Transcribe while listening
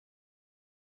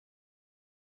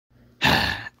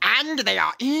and they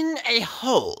are in a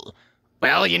hole.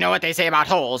 Well, you know what they say about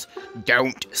holes.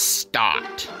 Don't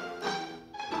start.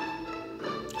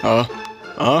 No.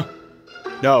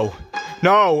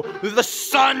 No! The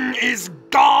sun is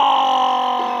gone!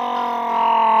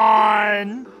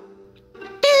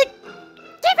 Dude,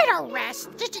 give it a rest.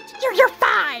 You're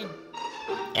fine.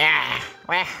 Yeah,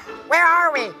 Where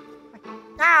are we?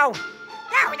 No,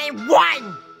 they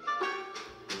won.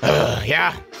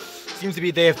 Yeah. Seems to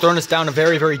be they have thrown us down a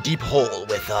very, very deep hole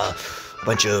with a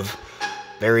bunch of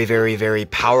very, very, very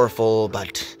powerful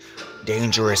but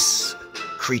dangerous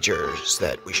creatures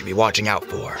that we should be watching out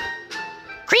for.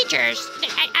 Creatures?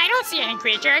 I don't see any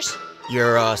creatures.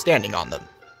 You're standing on them.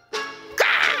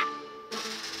 Gah!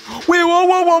 Wait, whoa.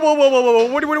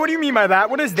 What do you mean by that?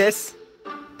 What is this?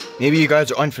 Maybe you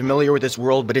guys are unfamiliar with this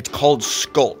world, but it's called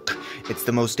Skulk. It's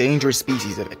the most dangerous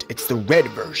species of it. It's the red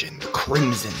version, the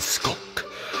Crimson Skulk.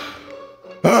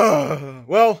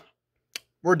 Well,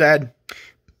 we're dead.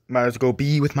 Might as well go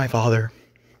be with my father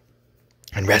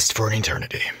and rest for an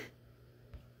eternity.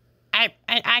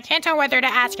 I can't tell whether to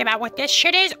ask about what this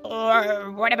shit is or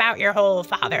what about your whole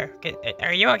father.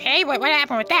 Are you okay? What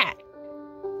happened with that?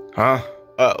 Huh?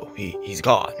 Oh, he's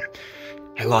gone.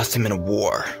 I lost him in a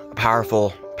war. A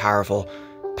powerful,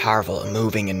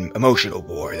 moving and emotional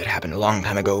war that happened a long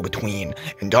time ago between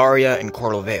Andaria and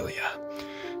Corlovalia.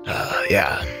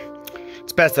 Yeah.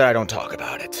 It's best that I don't talk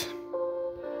about it.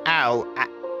 Oh,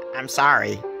 I'm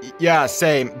sorry. Yeah,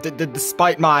 same.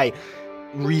 Despite my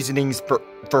reasonings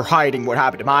for hiding what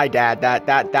happened to my dad,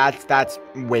 that's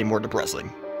way more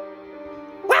depressing.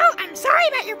 Well, I'm sorry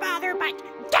about your father, but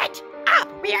get up!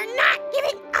 We are not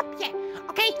giving up yet,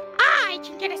 okay? I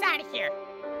can get us out of here.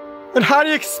 And how do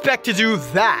you expect to do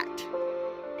that?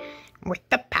 With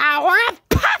the power of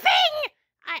puffing!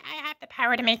 I have the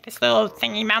power to make this little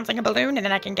thingy bounce like a balloon, and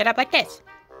then I can get up like this.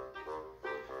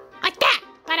 Like that!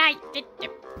 But I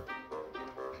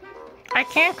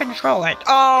can't control it.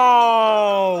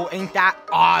 Oh, ain't that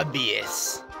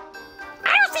obvious?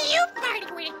 I don't see you finding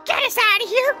a way to get us out of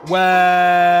here!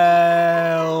 Well,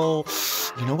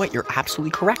 you know what? You're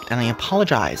absolutely correct, and I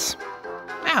apologize.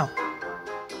 Oh.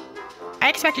 I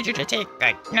expected you to take,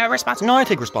 no responsibility. No, I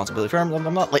take responsibility for him.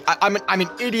 I'm not, I'm an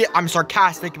idiot. I'm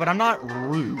sarcastic, but I'm not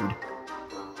rude.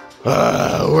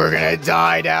 We're gonna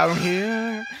die down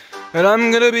here, and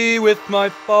I'm gonna be with my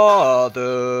father.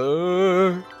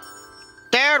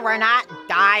 Dude, we're not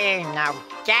dying. Now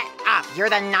get up. You're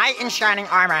the knight in shining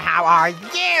armor. How are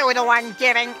you the one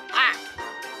giving up?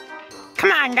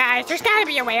 Come on, guys. There's gotta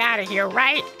be a way out of here,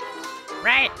 right?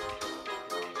 Right?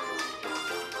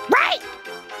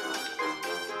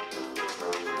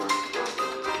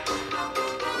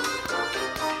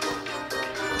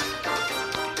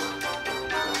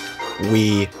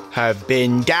 We have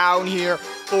been down here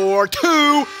for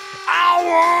 2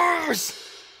 hours!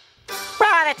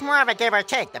 Well, it's more of a give or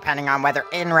take, depending on whether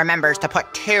In remembers to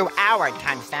put 2-hour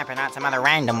timestamp and not some other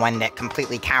random one that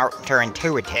completely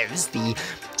counterintuitives the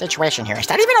situation here. Is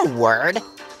that even a word?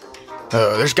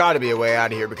 There's gotta be a way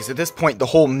out of here, because at this point, the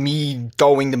whole me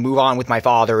going to move on with my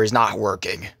father is not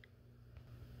working.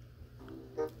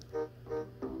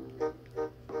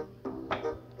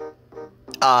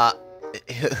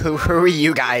 Who are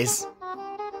you guys?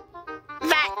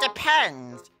 That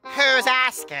depends. Who's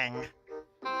asking?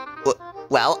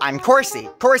 Well, I'm Chorsy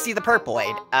the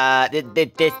Purpoid.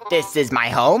 This is my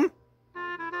home?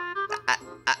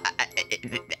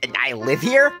 I live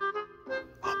here?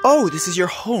 Oh, this is your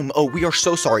home. Oh, we are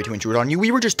so sorry to intrude on you.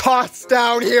 We were just tossed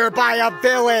down here by a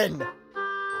villain.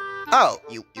 Oh,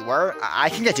 you were? I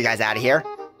can get you guys out of here.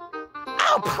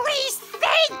 Oh, please,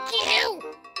 thank you!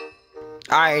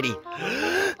 Alrighty.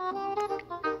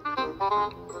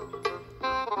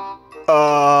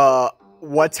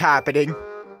 What's happening?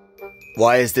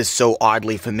 Why is this so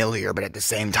oddly familiar, but at the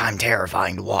same time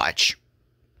terrifying to watch?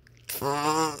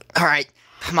 Alright,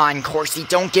 come on, Chorsy,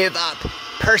 don't give up.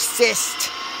 Persist!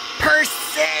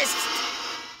 Persist!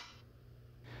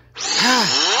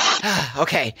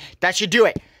 Okay, that should do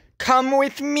it. Come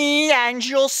with me and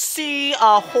you'll see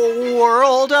a whole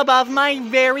world above my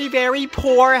very, very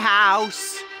poor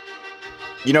house.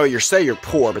 You know, you say you're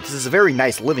poor, but this is a very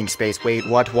nice living space. Wait,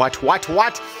 what?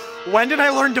 When did I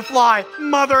learn to fly?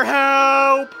 Mother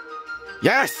help!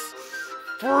 Yes!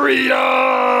 Freedom!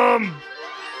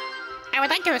 I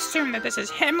would like to assume that this is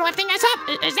him lifting us up.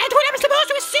 Is that what I'm supposed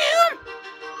to assume?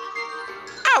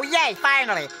 Oh, yay,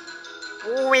 finally.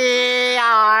 We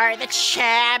are the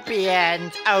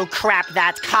champions. Oh, crap,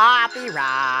 that's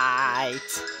copyright.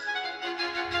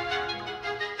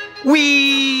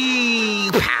 Wee!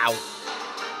 Pow!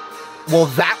 Well,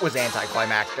 that was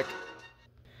anticlimactic.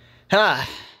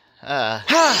 I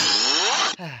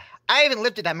haven't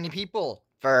lifted that many people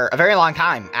for a very long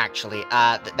time, actually.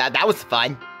 That was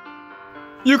fun.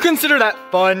 You consider that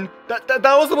fun? That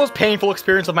was the most painful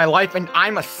experience of my life, and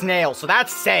I'm a snail, so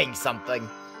that's saying something.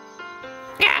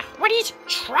 Yeah, what he's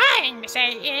trying to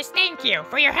say is thank you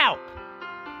for your help.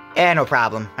 No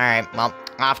problem. Alright, well,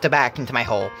 off to back into my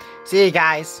hole. See you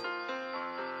guys.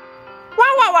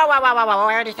 Whoa,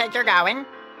 where do you think you're going?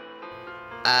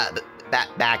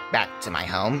 Back to my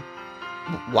home.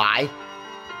 Why?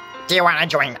 Do you want to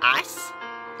join us?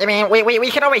 I mean,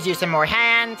 we could always use some more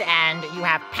hands, and you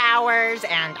have powers,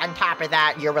 and on top of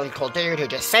that, you're a really cool dude who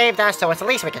just saved us, so it's the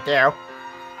least we could do.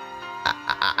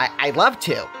 I'd love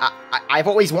to. I've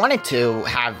always wanted to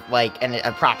have, like,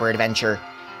 a proper adventure.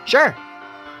 Sure.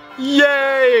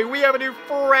 Yay! We have a new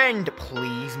friend!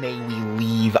 Please, may we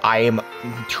leave. I am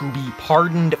to be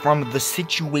pardoned from the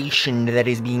situation that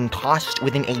is being tossed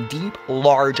within a deep,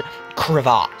 large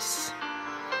crevasse.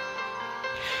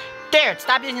 Dude,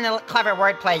 stop using the clever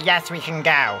wordplay, yes, we can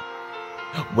go.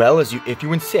 Well, if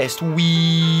you insist,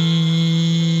 we...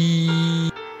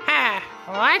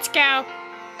 Let's go.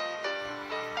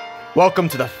 Welcome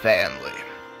to the family.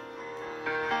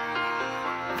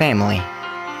 Family.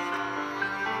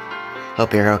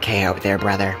 Hope you're okay out there,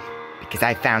 brother, because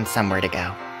I found somewhere to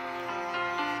go.